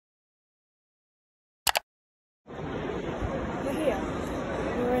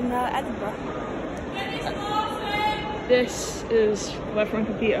Edinburgh. This is where Welker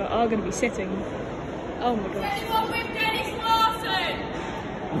and Peter are going to be sitting. Oh my gosh.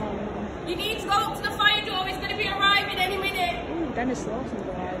 You need to go up to the fire door, he's going to be arriving any minute. Ooh, Dennis Lawson's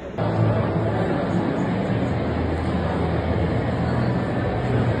arriving.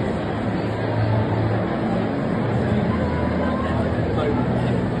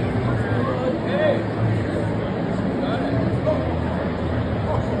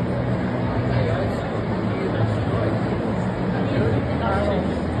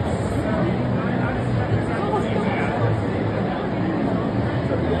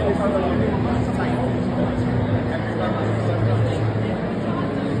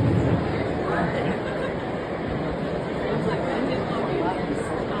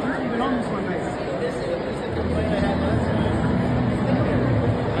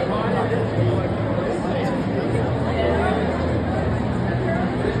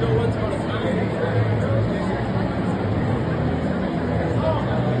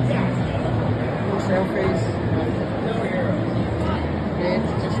 Selfies. Great,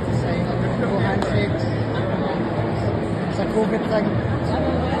 just the same. No handshakes. It's a COVID thing.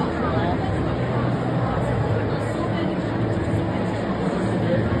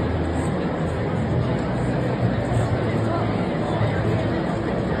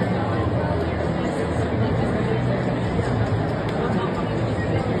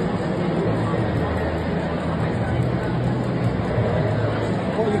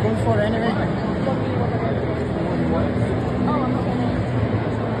 What are you going for anyway? I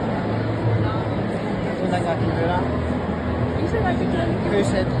think I can do that. You said I could do it. Who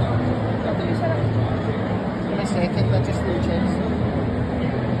said? You said In a second, I just need checks.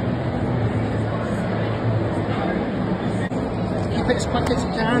 Keep it as quick as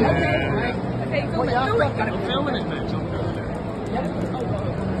you can. Okay, go it. I'm filming it, mate. I'm filming it.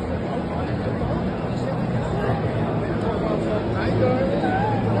 Hi, darling.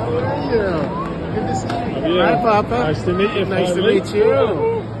 How are you? Good to see you. Hi, Papa. Nice to meet you. Nice to meet you.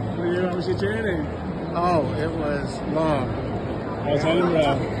 How was your journey? Oh, it was long. How's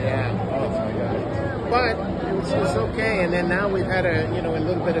Edinburgh? Yeah. Oh my God. But it's okay. And then now we've had a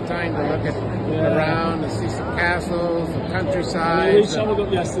little bit of time to look around and see some castles, some countryside. We summed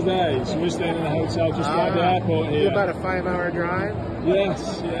up yesterday, so we're staying in a hotel just by the airport here. About a 5-hour drive.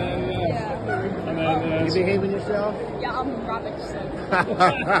 Yes, yeah. And then, You behaving yourself? Yeah, I'm ravished.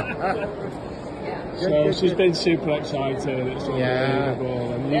 so she's been super excited. It's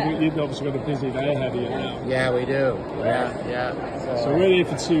unbelievable. And you've obviously got a busy day ahead of you now. Yeah, we do. Yeah. So we're here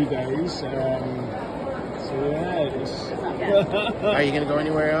for 2 days. Are you going to go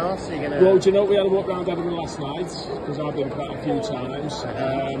anywhere else? Are you gonna... Well, do you know, we had a walk around Edinburgh last night, because I've been quite a few times,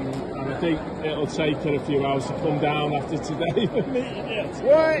 and I think it'll take her a few hours to come down after today for meeting it.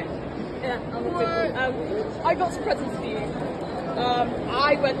 What? Yeah, I got some presents for you.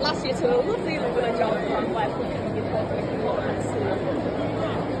 I went last year to a lovely little job around where I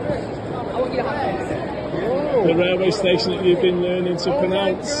want you to have this. The railway station that you've been learning to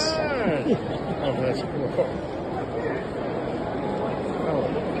pronounce. Oh, that's cool.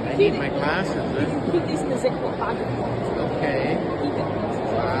 I need my glasses. Keep these in the Ziploc bag. Okay.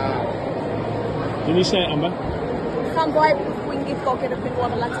 Wow. Can you say it, Amber? Fanboy Winged Gogged up in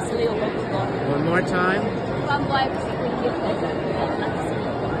one letter to Leo. One more time. Fanboy Winged Gogged up in one letter to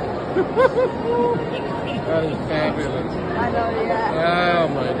That is fabulous. I know, yeah. Oh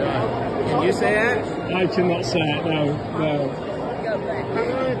my God. Can you say that? I cannot say it, no. How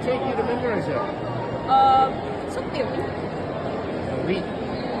long did it take you to memorize it? Something a week. A week.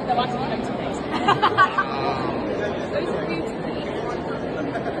 No, actually, 20 days. Those are beautiful.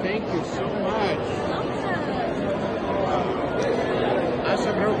 Thank you so much.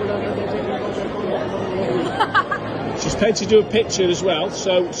 She's paid to do a picture as well,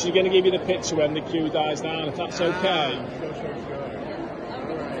 so she's going to give you the picture when the queue dies down, if that's okay. Sure.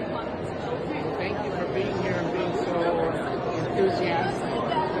 Thank you for being here and being so enthusiastic.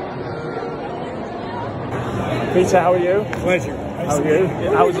 Peter, how are you? Pleasure. How are you?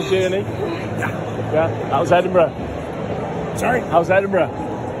 How was the journey? Yeah. How's Edinburgh? Sorry? How's Edinburgh?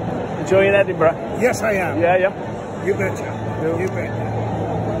 Enjoying Edinburgh? Yes, I am. Yeah. You betcha. You betcha.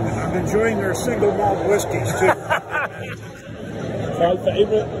 I'm enjoying their single malt whiskeys too. My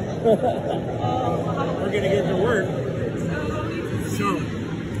favourite. We're going to get to work. So.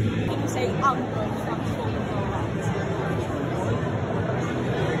 Say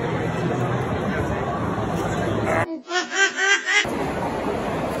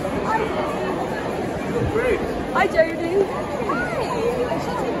Great. Hi, Jodie.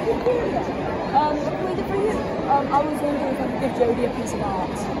 Can we do for you? I was wondering if I could give Jodie a piece of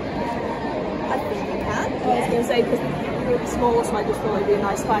art. I think we can. I was going to say, because you're small, so I just thought it'd be a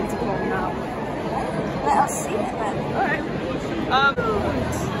nice time to call him out. Let us see it then. Alright.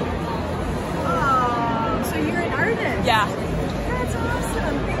 Oh, so you're an artist? Yeah. That's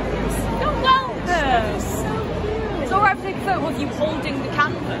awesome. You're welcome. So cute. It's alright to take a photo of you holding the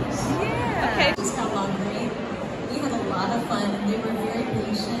canvas. Yeah. Okay. Just got laundry. We had a lot of fun. They were very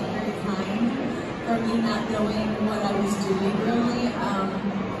patient, very kind for me not knowing what I was doing really.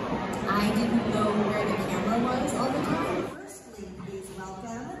 I didn't know where the camera was all the time. Firstly, please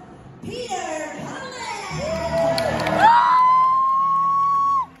welcome Peter Cullen!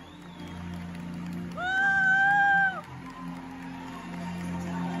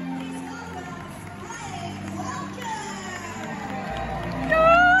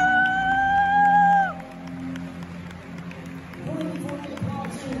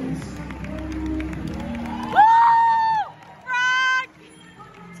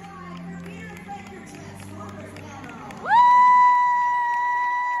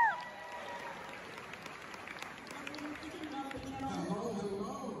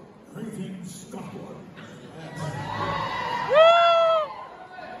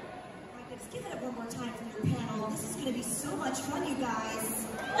 Give it up one more time for your panel. This is going to be so much fun, you guys.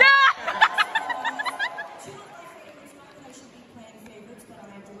 Yeah! Two of my favorites, not that I should be playing favorites, but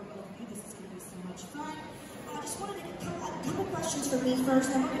I adore both of you. This is going to be so much fun. I just wanted to get a couple questions from me first,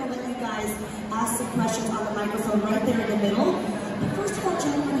 then we're going to let you guys ask some questions on the microphone right there in the middle. But first of all,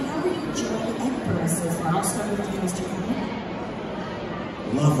 gentlemen, how are you enjoying Edinburgh so far? I'll start with you, Mr. Cullen.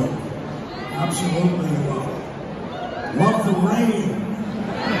 Love it. Absolutely love it. Love the rain.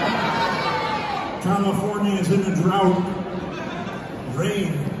 California is in a drought.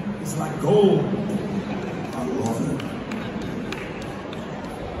 Rain is like gold. I love it.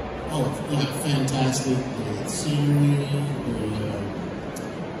 Oh, yeah, fantastic. The scenery, the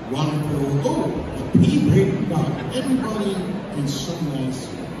water pool. Oh, the people. Wow, everybody is so nice.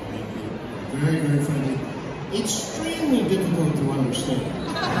 Very, very friendly. Extremely difficult to understand.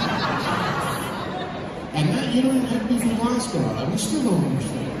 And that, you don't even have to be from Glasgow. We still don't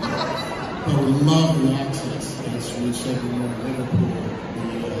understand. But we love the accents, as we said when we were in Liverpool.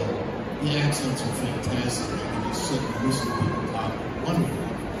 The accents are fantastic. You just sit and listen to people talk. Wonderful.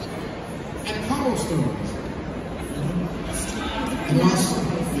 And cobblestones. And lots of,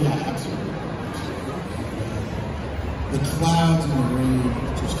 yeah, absolutely. The clouds and the rain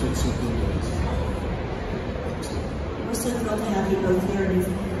just get so good. We're so thrilled to have you both here.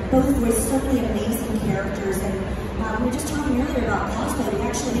 You've both voiced so many amazing characters. And we were just talking earlier about cosplay. We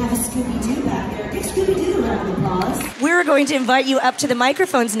actually have a Scooby-Doo back there. Give Scooby-Doo a round of applause. We're going to invite you up to the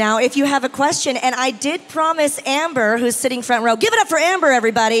microphones now if you have a question. And I did promise Amber, who's sitting front row. Give it up for Amber,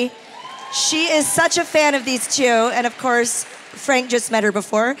 everybody. She is such a fan of these two. And of course, Frank just met her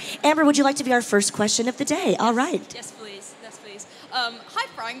before. Amber, would you like to be our first question of the day? All right. Yes, please. Yes, please. Hi,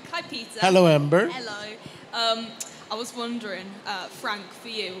 Frank. Hi, Peter. Hello, Amber. Hello. I was wondering, Frank, for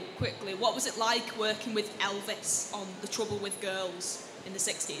you, quickly, what was it like working with Elvis on The Trouble with Girls in the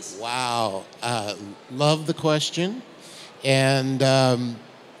 60s? Wow. Love the question. And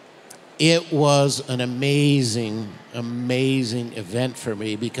it was an amazing, amazing event for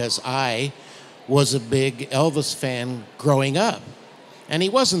me because I was a big Elvis fan growing up. And he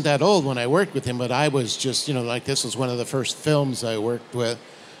wasn't that old when I worked with him, but I was just, you know, like this was one of the first films I worked with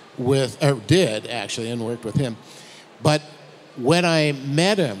or did actually, and worked with him. But when I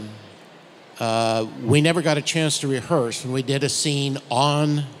met him, we never got a chance to rehearse, and we did a scene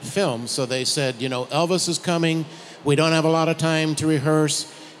on film. So they said, you know, Elvis is coming. We don't have a lot of time to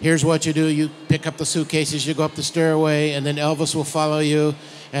rehearse. Here's what you do. You pick up the suitcases, you go up the stairway, and then Elvis will follow you,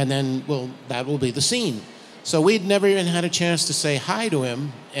 and then, well, that will be the scene. So we'd never even had a chance to say hi to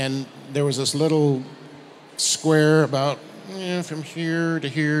him, and there was this little square about from here to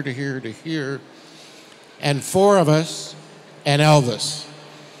here to here to here, and four of us and Elvis.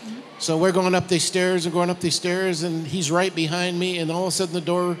 So we're going up these stairs and going up these stairs, and he's right behind me, and all of a sudden the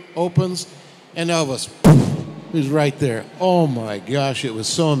door opens, and Elvis is right there. Oh my gosh, it was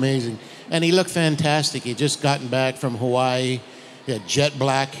so amazing. And he looked fantastic. He'd just gotten back from Hawaii. He had jet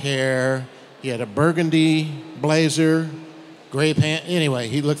black hair. He had a burgundy blazer, gray pants. Anyway,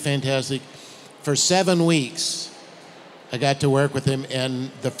 he looked fantastic. For 7 weeks, I got to work with him,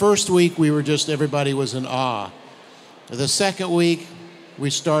 and the first week we were just, everybody was in awe. The second week, we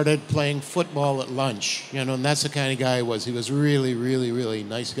started playing football at lunch, you know, and that's the kind of guy he was. He was really, really, really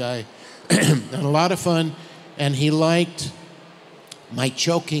nice guy, and a lot of fun, and he liked my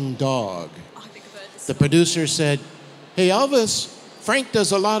choking dog. The producer said, hey, Elvis, Frank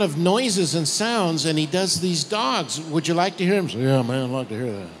does a lot of noises and sounds, and he does these dogs. Would you like to hear him? I said, yeah, man, I'd like to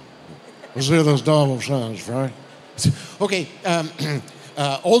hear that. Let's hear those dog sounds, Frank. Okay,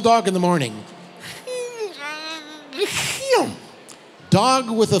 Old Dog in the Morning. Dog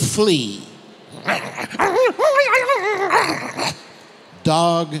with a flea.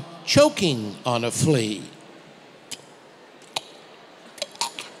 Dog choking on a flea.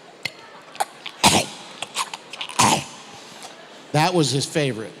 That was his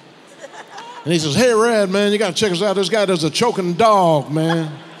favorite. And he says, hey, Red, man, you got to check us out. This guy does a choking dog,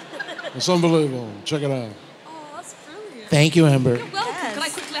 man. It's unbelievable. Check it out. Oh, that's brilliant. Thank you, Amber. You're welcome. Yes. Can I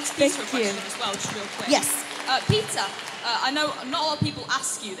quickly ask Peter a Thank question you. as well, just real quick? Yes. Peter, I know not a lot of people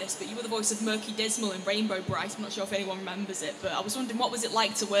ask you this, but you were the voice of Murky Dismal in Rainbow Bright. I'm not sure if anyone remembers it, but I was wondering what was it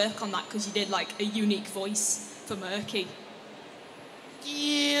like to work on that, because you did like a unique voice for Murky.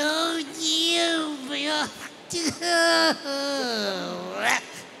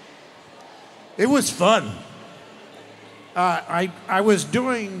 It was fun. I was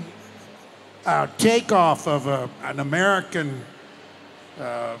doing a takeoff of an American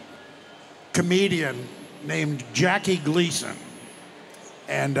comedian named Jackie Gleason.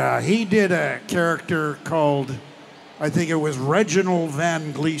 And he did a character called, I think it was Reginald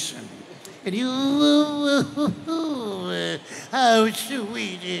Van Gleason. And you, how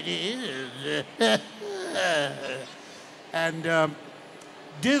sweet it is. And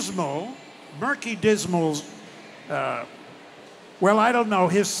Dismal, Murky Dismal's, well, I don't know,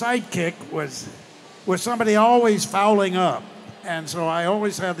 his sidekick was somebody always fouling up. And so I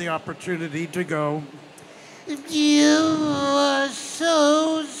always had the opportunity to go, you are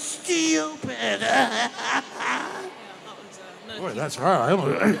so stupid. Boy, that's hard.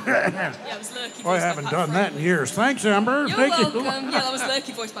 Yeah, it was Lurky. Boy, I haven't done that in years. Thanks, Amber. You're Thank welcome. you. Yeah, that was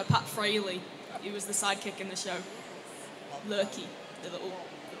Lurky voiced by Pat Fraley. He was the sidekick in the show. Lurky, the little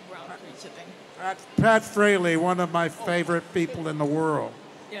brown creature thing. Pat Fraley, one of my favorite people in the world.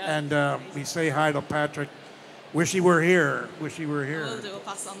 Yeah. And we say hi to Patrick. Wish he were here. Wish he were here. We'll do. We'll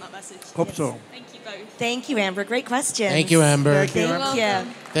pass on that message. Hope so. Thank you both. Thank you, Amber. Great questions. Thank you, Amber. Thank you, Thank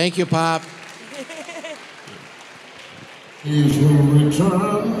you. Thank you, Pop. He shall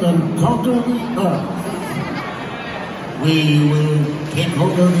return and conquer the earth. We will take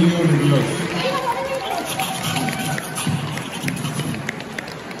over the universe.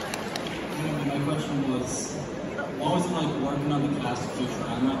 My question was, what was it like working on the cast of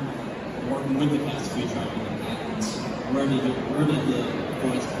Futurama, working with the cast of Futurama, and where did the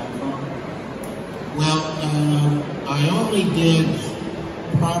voice come from? Well, I only did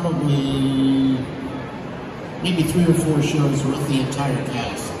probably maybe 3 or 4 shows with the entire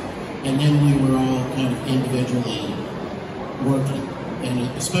cast, and then we were all kind of individually working. And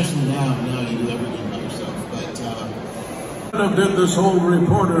especially now you do everything by yourself. But I did this old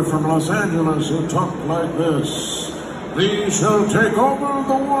reporter from Los Angeles who talked like this. These shall take over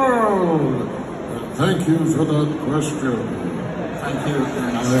the world. And thank you for that question. Thank you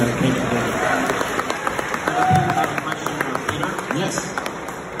very much. thank you. I have a question for Peter. Yes.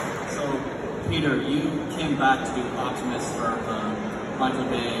 So, Peter, you came back to be Optimus for the Michael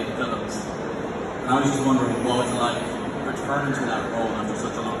Bay films. And I was just wondering what was it like returning to that role after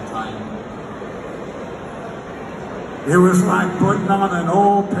such a long time? It was like putting on an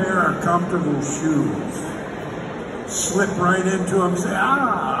old pair of comfortable shoes. Slip right into them, say,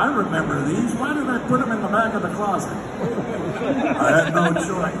 I remember these. Why did I put them in the back of the closet? I had no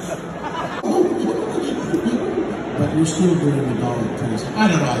choice. But you're still doing the dog test. I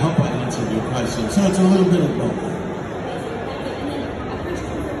don't know, I hope I answered your question. So it's a little bit of both.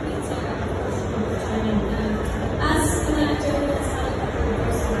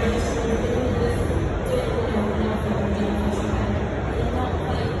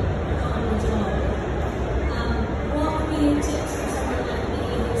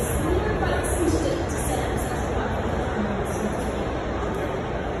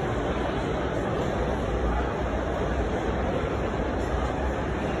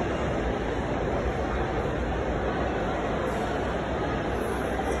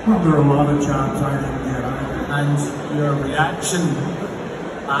 Well, there are a lot of jobs I didn't get, and your reaction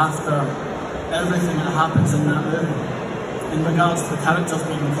after everything that happens in that movie, in regards to the characters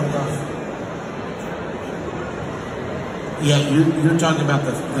being killed off. Yeah, you're talking about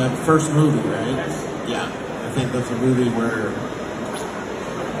the first movie, right? Yes. Yeah, I think that's a movie where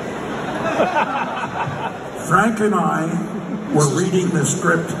Frank and I were reading the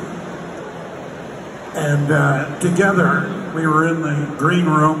script, and together we were in the green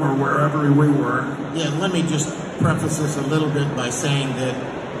room or wherever we were. Yeah, let me just preface this a little bit by saying that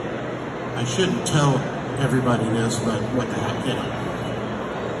I shouldn't tell everybody this, but what the heck, you know.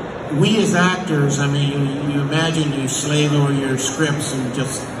 we as actors, I mean, you imagine you slave over your scripts and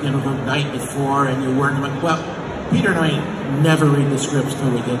just, you know, the night before and you work them. Well, Peter and I never read the scripts till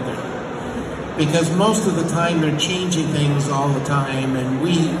we get there. Because most of the time they're changing things all the time, and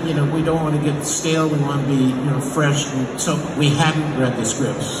we don't want to get stale, we want to be, you know, fresh, and so we hadn't read the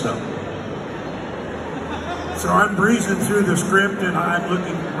scripts, so I'm breezing through the script and I'm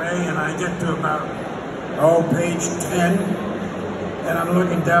looking away and I get to about, page 10. And I'm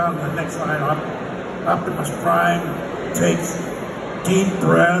looking down the next line, Optimus Prime takes deep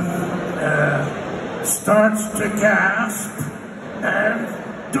breath, starts to gasp, and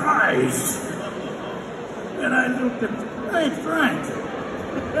dies. And I looked at, hey Frank,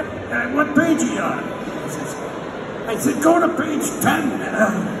 what page are you on? I said, go to page 10.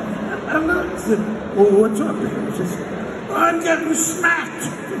 I said, well, what's up here? He says, I'm getting smacked.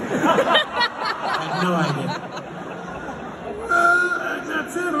 I had no idea.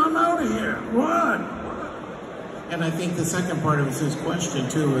 That's it, I'm out of here. What? And I think the second part of his question,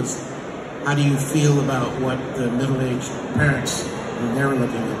 too, is how do you feel about what the middle-aged parents, when they were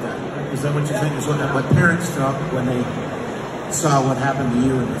looking at that? Is that what you think is what parents felt when they saw what happened to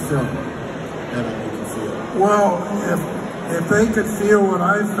you in the film? How did it make you feel? Well, if they could feel what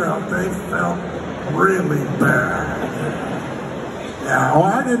I felt, they felt really bad. Yeah, well,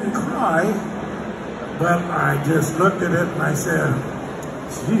 I didn't cry, but I just looked at it and I said,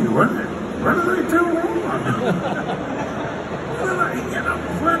 gee, what did I do wrong?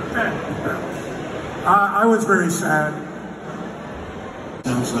 I was very sad.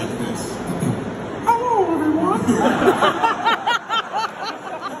 Sounds like this. Hello, everyone.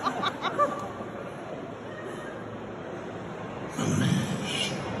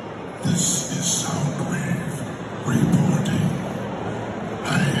 This is Soundwave reporting.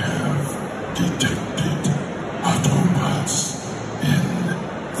 I have detected Autobots in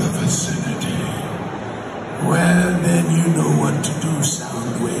the vicinity. Well, then you know what to do,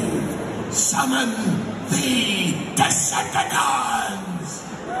 Soundwave. Summon the Decepticons!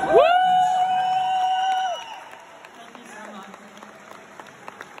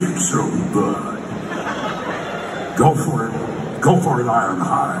 It's so good. Go for it. Go for it,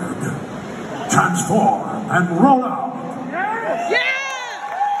 Ironhide. Transform and roll out.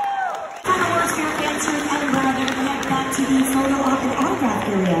 Fireworks for fans here in Edinburgh. They're going to head back to the photo op and autograph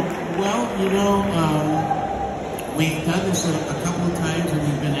area. Well, you know, we've done this a couple of times, and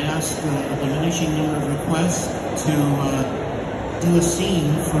we've been asked a diminishing number of requests to do a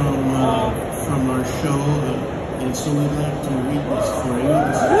scene from our show, and so we'd like to read this for you.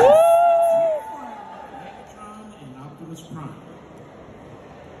 This is Megatron and Optimus Prime.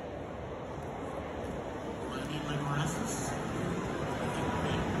 Do I need my glasses?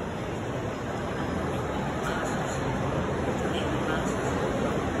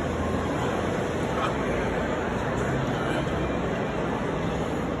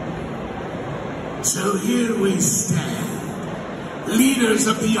 So here we stand, leaders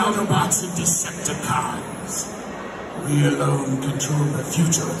of the Autobots and Decepticons. We alone control the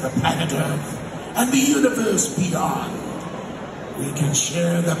future of the planet Earth and the universe beyond. We can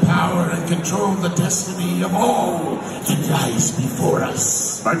share the power and control the destiny of all that lies before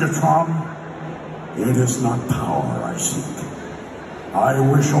us. Megatron, it is not power I seek. I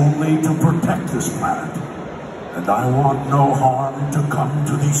wish only to protect this planet. And I want no harm to come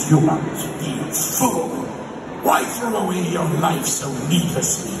to these humans. You fool! Why throw away your life so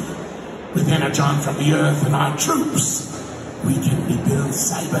needlessly? With energon from the Earth and our troops, we can rebuild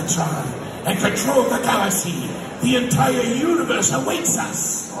Cybertron and control the galaxy. The entire universe awaits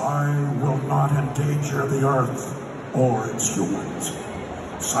us. I will not endanger the Earth or its humans.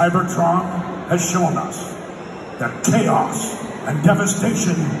 Cybertron has shown us that chaos and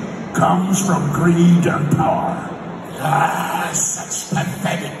devastation comes from greed and power. Ah, such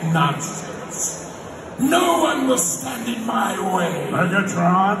pathetic nonsense. No one will stand in my way.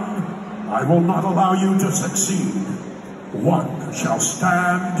 Megatron, I will not allow you to succeed. One shall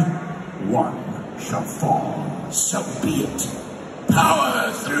stand, one shall fall. So be it.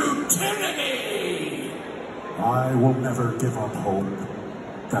 Power through tyranny! I will never give up hope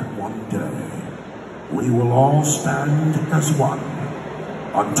that one day we will all stand as one.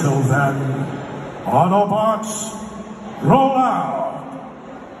 Until then, Autobots, roll out!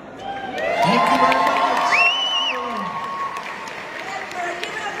 Thank you very much.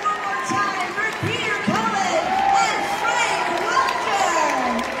 Give it up one more time for Peter Cullen and Frank Welker.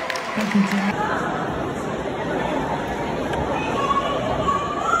 Thank you, Tim.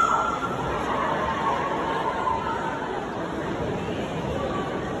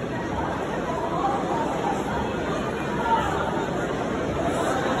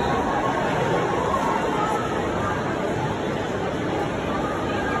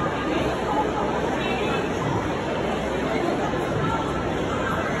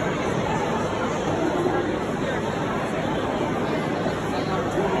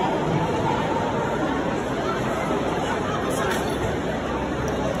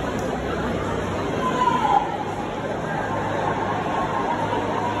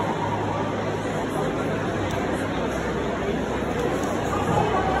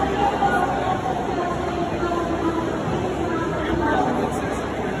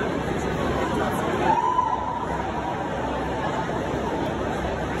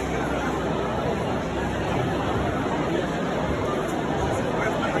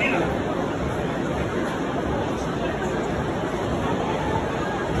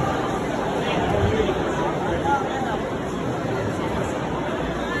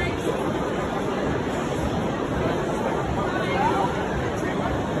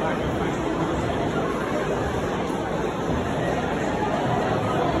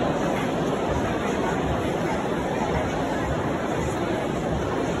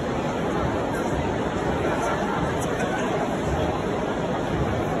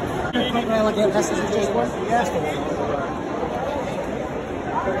 Again, this is just one. Yes.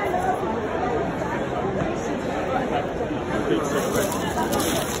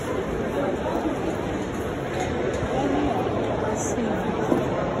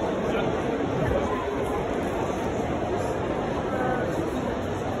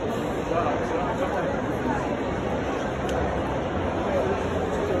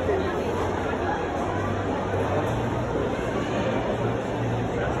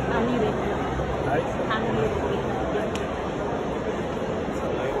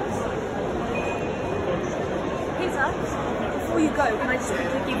 Before you go, can I just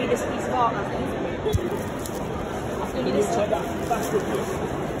quickly give you this piece of art? I'll give you this.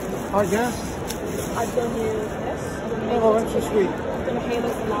 Oh, yeah? I've done you this. Oh, that's so sweet. I've done a halo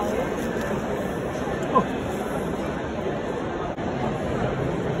for Larry.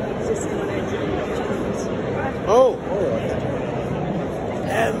 Oh!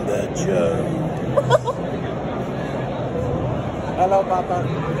 And the joke. Hello, Papa.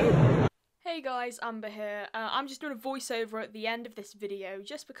 Hey guys, Amber here. I'm just doing a voiceover at the end of this video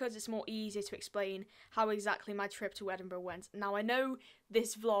just because it's more easy to explain how exactly my trip to Edinburgh went. Now I know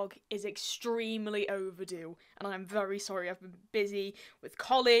this vlog is extremely overdue and I'm very sorry. I've been busy with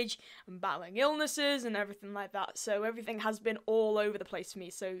college and battling illnesses and everything like that, so everything has been all over the place for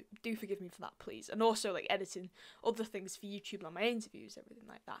me, so do forgive me for that please. And also like editing other things for YouTube like my interviews, everything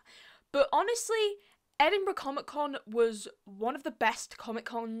like that. But honestly, Edinburgh Comic Con was one of the best Comic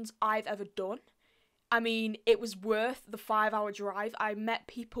Cons I've ever done. I mean, it was worth the 5-hour drive. I met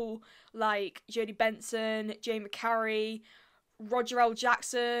people like Jodie Benson, Jay McCarry, Roger L.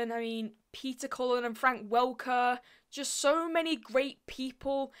 Jackson, I mean, Peter Cullen and Frank Welker. Just so many great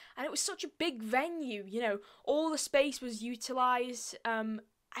people. And it was such a big venue, you know. All the space was utilised. And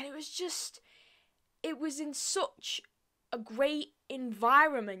it was just... It was in such a great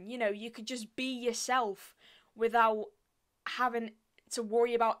environment, you know, you could just be yourself without having to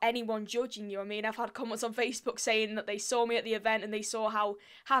worry about anyone judging you. I mean, I've had comments on Facebook saying that they saw me at the event and they saw how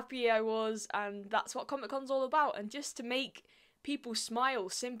happy I was, and that's what Comic Con's all about. And just to make people smile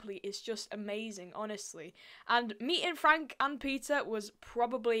simply is just amazing, honestly. And meeting Frank and Peter was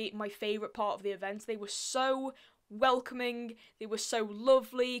probably my favourite part of the event. They were so welcoming, they were so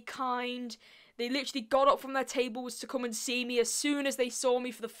lovely, kind. They literally got up from their tables to come and see me as soon as they saw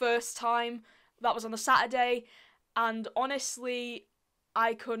me for the first time. That was on a Saturday. And honestly,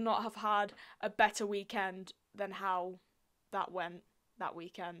 I could not have had a better weekend than how that went that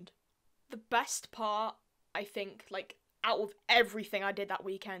weekend. The best part, I think, like, out of everything I did that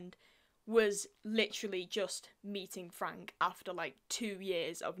weekend was literally just meeting Frank after, like, 2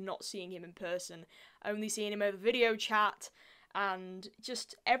 years of not seeing him in person. Only seeing him over video chat. And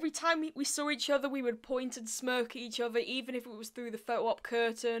just every time we saw each other, we would point and smirk at each other, even if it was through the photo op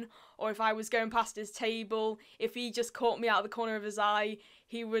curtain, or if I was going past his table. If he just caught me out of the corner of his eye,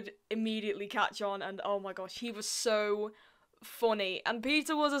 he would immediately catch on, and oh my gosh, he was so funny. And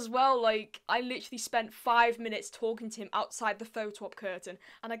Peter was as well. Like, I literally spent 5 minutes talking to him outside the photo op curtain,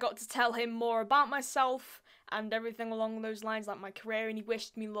 and I got to tell him more about myself and everything along those lines, like my career, and he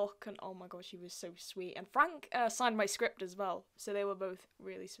wished me luck, and oh my gosh, he was so sweet. And Frank signed my script as well, so they were both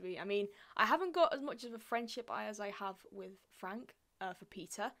really sweet. I mean, I haven't got as much of a friendship as I have with Frank for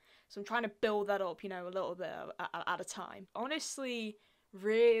Peter, so I'm trying to build that up, you know, a little bit at a time. Honestly,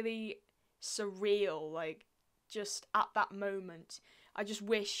 really surreal, like, just at that moment. I just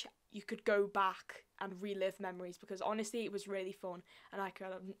wish you could go back and relive memories, because honestly it was really fun, and I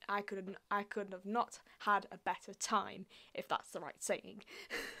could have not had a better time, if that's the right saying.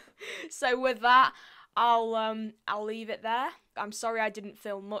 So with that, I'll leave it there. I'm sorry I didn't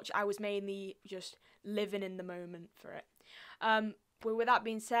film much. I was mainly just living in the moment for it. But with that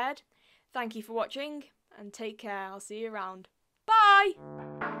being said, thank you for watching and take care. I'll see you around. Bye.